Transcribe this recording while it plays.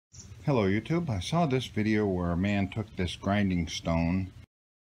Hello YouTube, I saw this video where a man took this grinding stone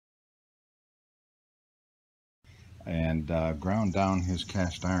and ground down his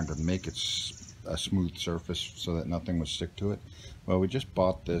cast iron to make it a smooth surface so that nothing would stick to it. Well, we just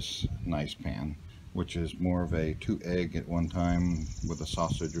bought this nice pan, which is more of a 2-egg at one time with a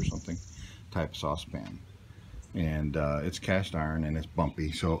sausage or something type saucepan, and it's cast iron and it's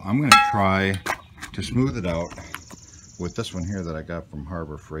bumpy, so I'm going to try to smooth it out with this one here that I got from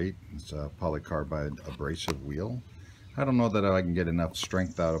Harbor Freight. It's a polycarbide abrasive wheel. I don't know that I can get enough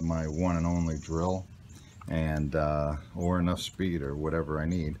strength out of my one and only drill, and or enough speed or whatever I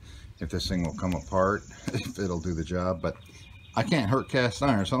need. If this thing will come apart, if it'll do the job, but I can't hurt cast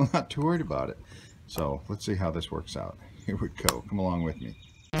iron, so I'm not too worried about it. So let's see how this works out. Here we go. Come along with me.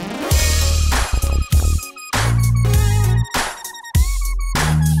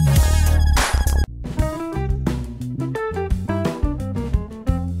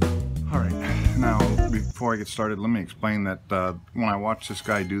 Before I get started, let me explain that when I watched this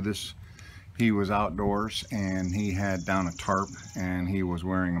guy do this, he was outdoors and he had down a tarp and he was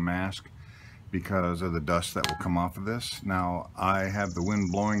wearing a mask because of the dust that will come off of this. Now I have the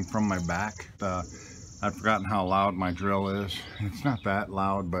wind blowing from my back. I've forgotten how loud my drill is. It's not that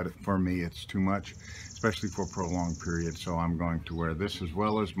loud, but for me it's too much, especially for a prolonged period. So I'm going to wear this as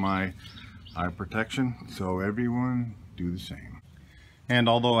well as my eye protection, so everyone do the same. And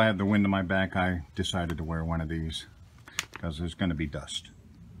although I have the wind in my back, I decided to wear one of these because there's going to be dust.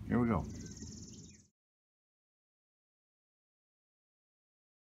 Here we go.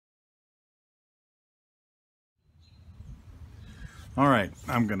 All right,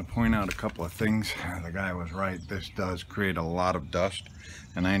 I'm going to point out a couple of things. The guy was right. This does create a lot of dust,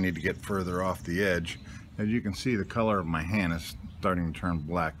 and I need to get further off the edge. As you can see, the color of my hand is starting to turn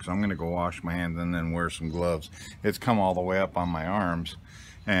black, so I'm going to go wash my hands and then wear some gloves. It's come all the way up on my arms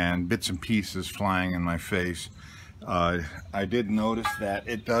and bits and pieces flying in my face. I did notice that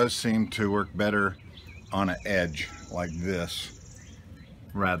it does seem to work better on an edge like this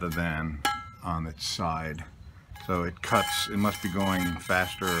rather than on its side. So it cuts, it must be going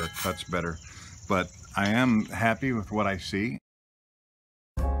faster or it cuts better, but I am happy with what I see.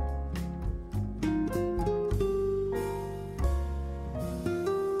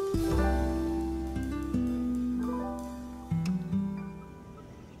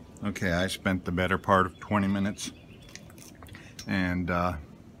 Okay, I spent the better part of 20 minutes, and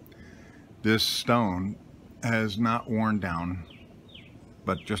this stone has not worn down,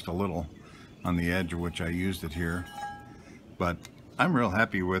 but just a little on the edge of which I used it here. But I'm real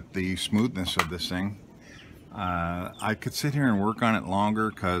happy with the smoothness of this thing. I could sit here and work on it longer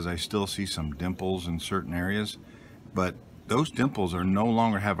because I still see some dimples in certain areas, but those dimples are no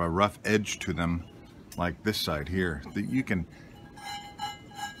longer have a rough edge to them like this side here. You can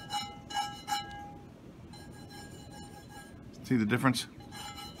see the difference?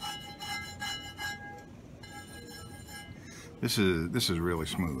 This is really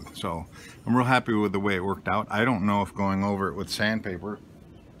smooth, so I'm real happy with the way it worked out. I don't know if going over it with sandpaper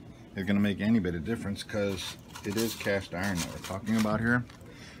is going to make any bit of difference because it is cast iron that we're talking about here,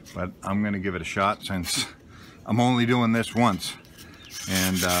 but I'm going to give it a shot since I'm only doing this once,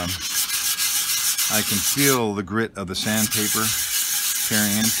 and I can feel the grit of the sandpaper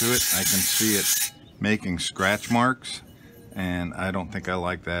tearing into it. I can see it making scratch marks, and I don't think I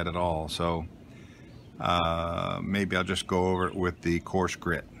like that at all. So maybe I'll just go over it with the coarse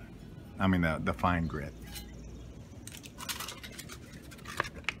grit. I mean the fine grit.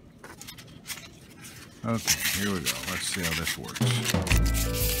 Okay, here we go. Let's see how this works.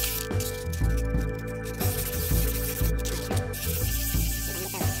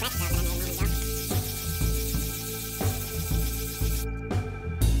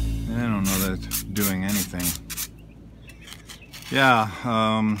 I don't know that it's doing anything. Yeah,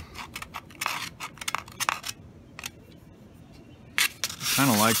 kind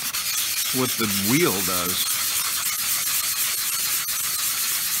of like what the wheel does.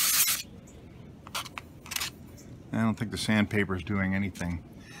 I don't think the sandpaper is doing anything.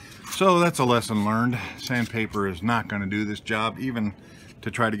 So that's a lesson learned. Sandpaper is not going to do this job, even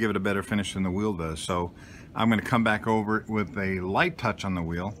to try to give it a better finish than the wheel does. So I'm going to come back over it with a light touch on the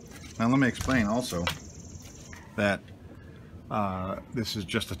wheel. Now let me explain also that this is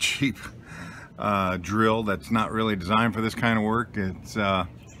just a cheap drill that's not really designed for this kind of work. It's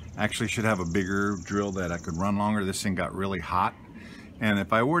actually should have a bigger drill that I could run longer. This thing got really hot, and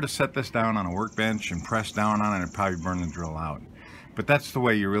if I were to set this down on a workbench and press down on it, it'd probably burn the drill out. But that's the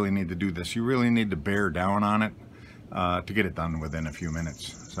way you really need to do this. You really need to bear down on it to get it done within a few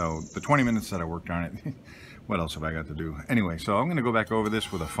minutes. So the 20 minutes that I worked on it what else have I got to do? Anyway, so I'm going to go back over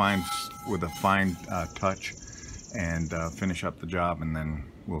this with a fine touch and finish up the job, and then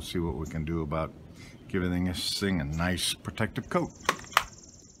we'll see what we can do about giving this thing a nice protective coat.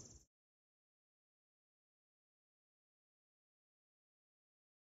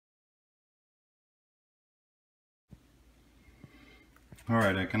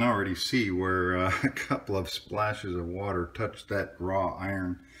 Alright, I can already see where a couple of splashes of water touched that raw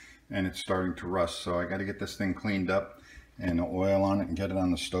iron and it's starting to rust. So I got to get this thing cleaned up and oil on it and get it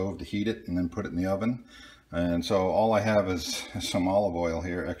on the stove to heat it and then put it in the oven. And so all I have is some olive oil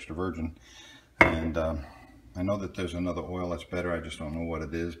here, extra virgin. And I know that there's another oil that's better. I just don't know what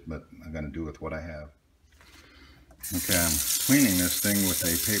it is, but I'm going to do with what I have. Okay, I'm cleaning this thing with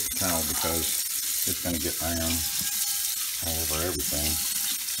a paper towel because it's going to get iron all over everything,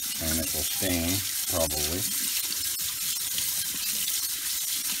 and it will stain probably.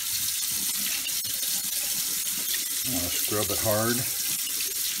 I'll scrub it hard.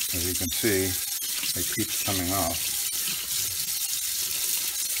 As you can see, it keeps coming off.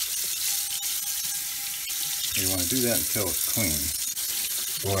 You want to do that until it's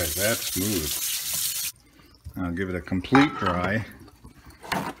clean. Boy, that's smooth. I'll give it a complete dry,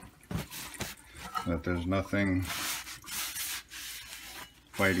 that there's nothing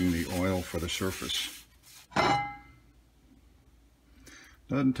fighting the oil for the surface.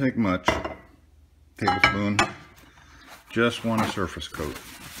 Doesn't take much. Tablespoon. Just want a surface coat.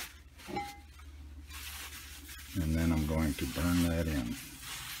 And then I'm going to burn that in.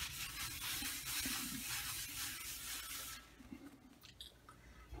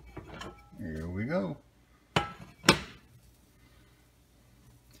 Here we go.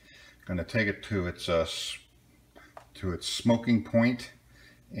 Going to take it to its smoking point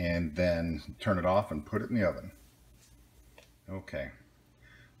and then turn it off and put it in the oven. Okay.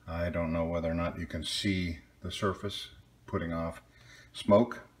 I don't know whether or not you can see the surface putting off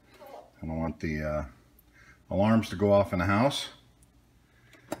smoke. I don't want the alarms to go off in the house,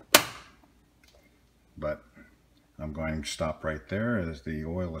 but I'm going to stop right there as the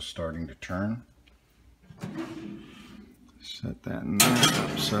oil is starting to turn. Set that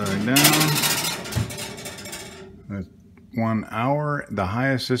knife upside down. With 1 hour, the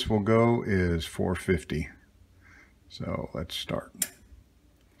highest this will go is 450. So let's start.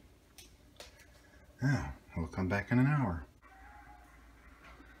 Now, we'll come back in an hour.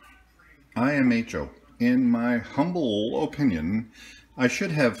 I am HO. In my humble opinion, I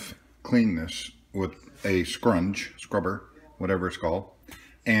should have cleaned this with a scrubber, whatever it's called,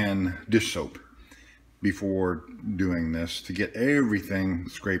 and dish soap before doing this to get everything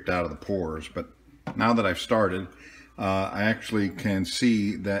scraped out of the pores. But now that I've started, I actually can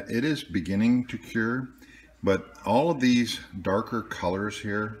see that it is beginning to cure, but all of these darker colors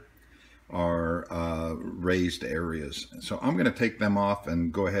here are raised areas. So I'm going to take them off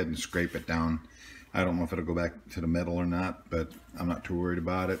and go ahead and scrape it down. I don't know if it'll go back to the metal or not, but I'm not too worried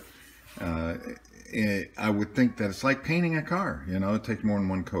about it. I would think that it's like painting a car, you know, it takes more than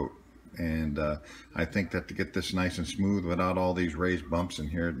one coat. And I think that to get this nice and smooth without all these raised bumps in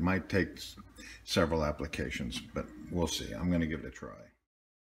here, it might take several applications, but we'll see. I'm going to give it a try.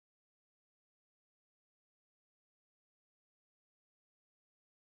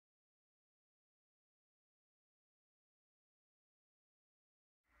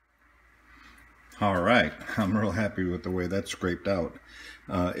 All right, I'm real happy with the way that's scraped out.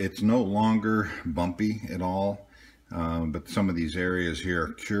 It's no longer bumpy at all, but some of these areas here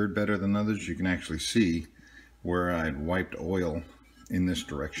are cured better than others. You can actually see where I'd wiped oil in this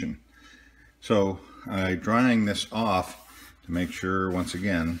direction. So I'm drying this off to make sure, once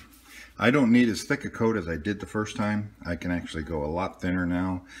again, I don't need as thick a coat as I did the first time. I can actually go a lot thinner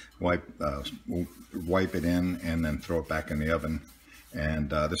now, wipe it in, and then throw it back in the oven. And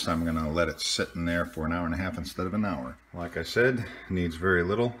this time I'm going to let it sit in there for an hour and a half instead of an hour. Like I said, needs very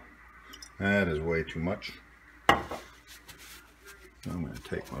little. That is way too much. So I'm going to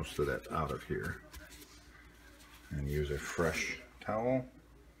take most of that out of here and use a fresh towel.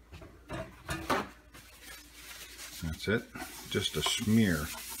 That's it. Just a smear.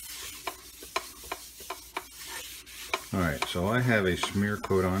 Alright, so I have a smear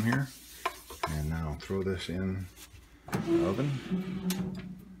coat on here. And now I'll throw this in the oven.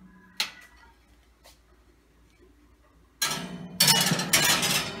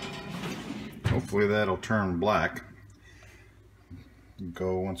 Hopefully that'll turn black.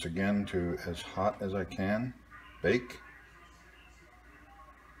 Go once again to as hot as I can. Bake.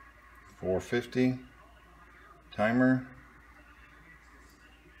 450. Timer.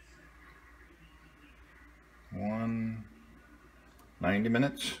 90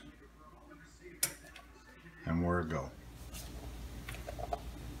 minutes. and we're a go.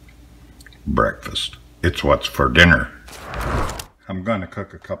 Breakfast. It's what's for dinner. I'm going to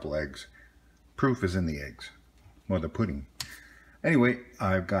cook a couple eggs. Proof is in the eggs, or the pudding. Anyway,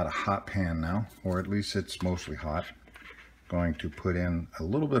 I've got a hot pan now, or at least it's mostly hot. Going to put in a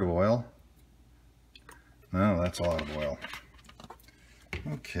little bit of oil. No, that's a lot of oil.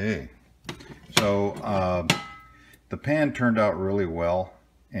 Okay, so the pan turned out really well,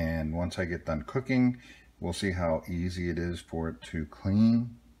 and once I get done cooking, we'll see how easy it is for it to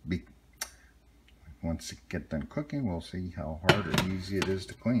clean. Once it gets done cooking, we'll see how hard or easy it is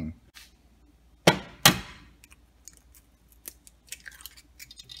to clean.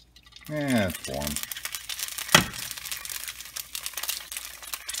 Yeah, it's warm.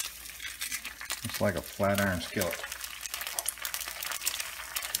 It's like a flat iron skillet.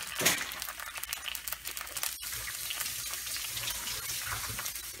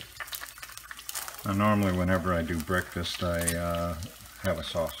 Now, normally whenever I do breakfast, I have a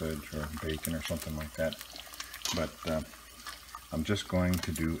sausage or bacon or something like that. But I'm just going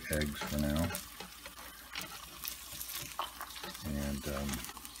to do eggs for now. And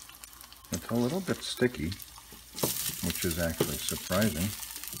it's a little bit sticky, which is actually surprising.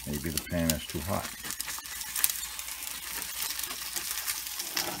 Maybe the pan is too hot.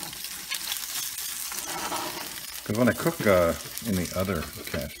 Because when I cook in the other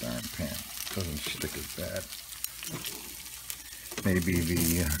cast iron pan, it doesn't stick as bad. Maybe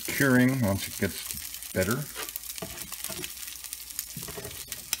the curing, once it gets better.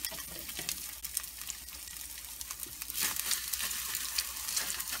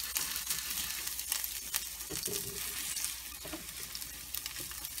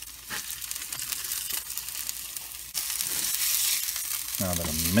 Now that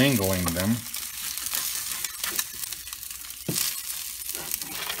I'm mingling them,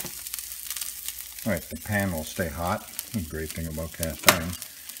 all right, the pan will stay hot. The great thing about cast iron,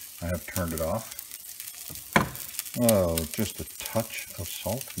 I have turned it off. Oh, just a touch of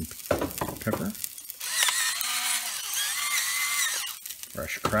salt and pepper.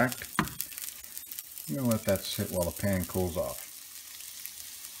 Fresh cracked. I'm going to let that sit while the pan cools off.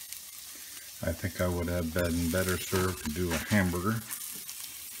 I think I would have been better served to do a hamburger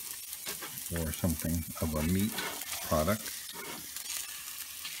or something of a meat product.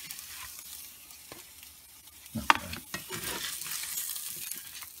 Not bad.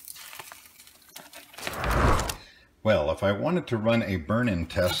 Well, if I wanted to run a burn-in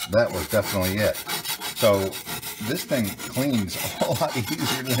test, that was definitely it. So this thing cleans a whole lot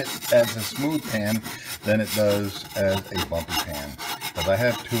easier as a smooth pan than it does as a bumpy pan. Because I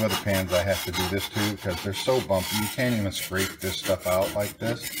have two other pans I have to do this to because they're so bumpy. You can't even scrape this stuff out like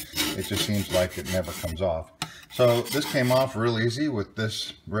this. It just seems like it never comes off. So this came off real easy with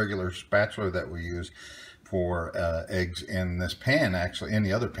this regular spatula that we use for eggs in this pan, actually in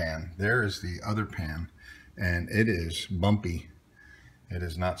the other pan. There is the other pan, and it is bumpy. It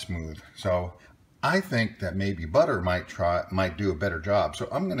is not smooth. So I think that maybe butter might do a better job. So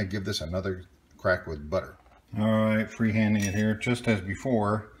I'm going to give this another crack with butter. All right, freehanding it here just as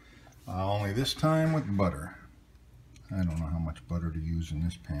before, only this time with butter. I don't know how much butter to use in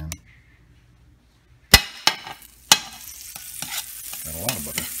this pan. Got a lot of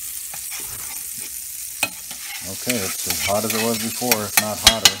butter. Okay, it's as hot as it was before, if not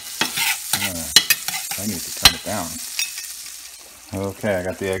hotter. I need to turn it down. Okay, I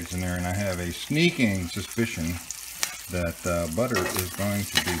got the eggs in there, and I have a sneaking suspicion that butter is going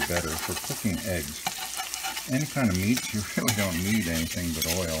to be better for cooking eggs. Any kind of meat, you really don't need anything but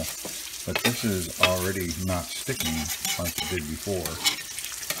oil. But this is already not sticking like it did before.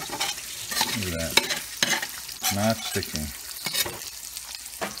 Look at that. Not sticking.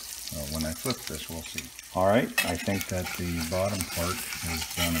 So when I flip this, we'll see. Alright, I think that the bottom part is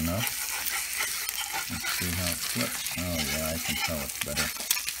done enough. Let's see how it flips. Oh yeah, I can tell it's better.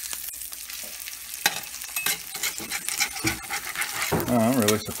 Oh, I'm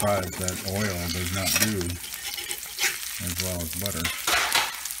really surprised that oil does not do as well as butter.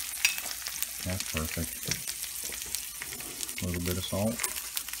 That's perfect. A little bit of salt.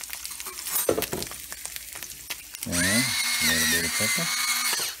 And a little bit of pepper.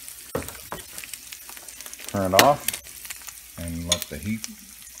 Turn it off and let the heat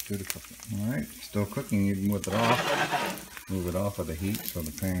do the cooking. Alright, still cooking even with it off. Move it off of the heat so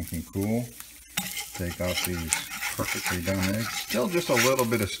the pan can cool. Take out these perfectly done eggs. Still just a little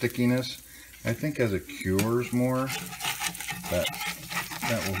bit of stickiness. I think as it cures more, that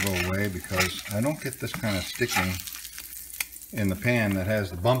will go away because I don't get this kind of sticking in the pan that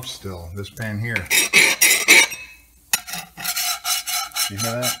has the bumps still. This pan here. You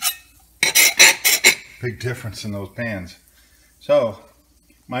hear that? Big difference in those pans. So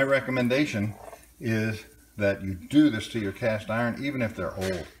my recommendation is that you do this to your cast iron, even if they're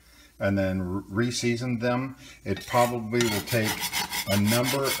old, and then re-season them. It probably will take a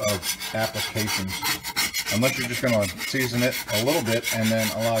number of applications, unless you're just going to season it a little bit and then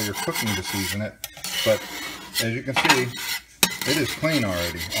allow your cooking to season it. But as you can see, it is clean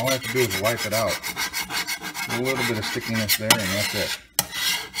already. All I have to do is wipe it out. A little bit of stickiness there, and that's it.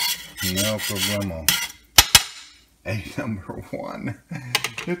 No problemo. A number 1.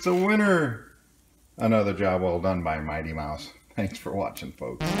 It's a winner. Another job well done by Mighty Mouse. Thanks for watching,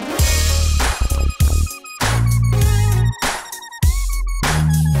 folks.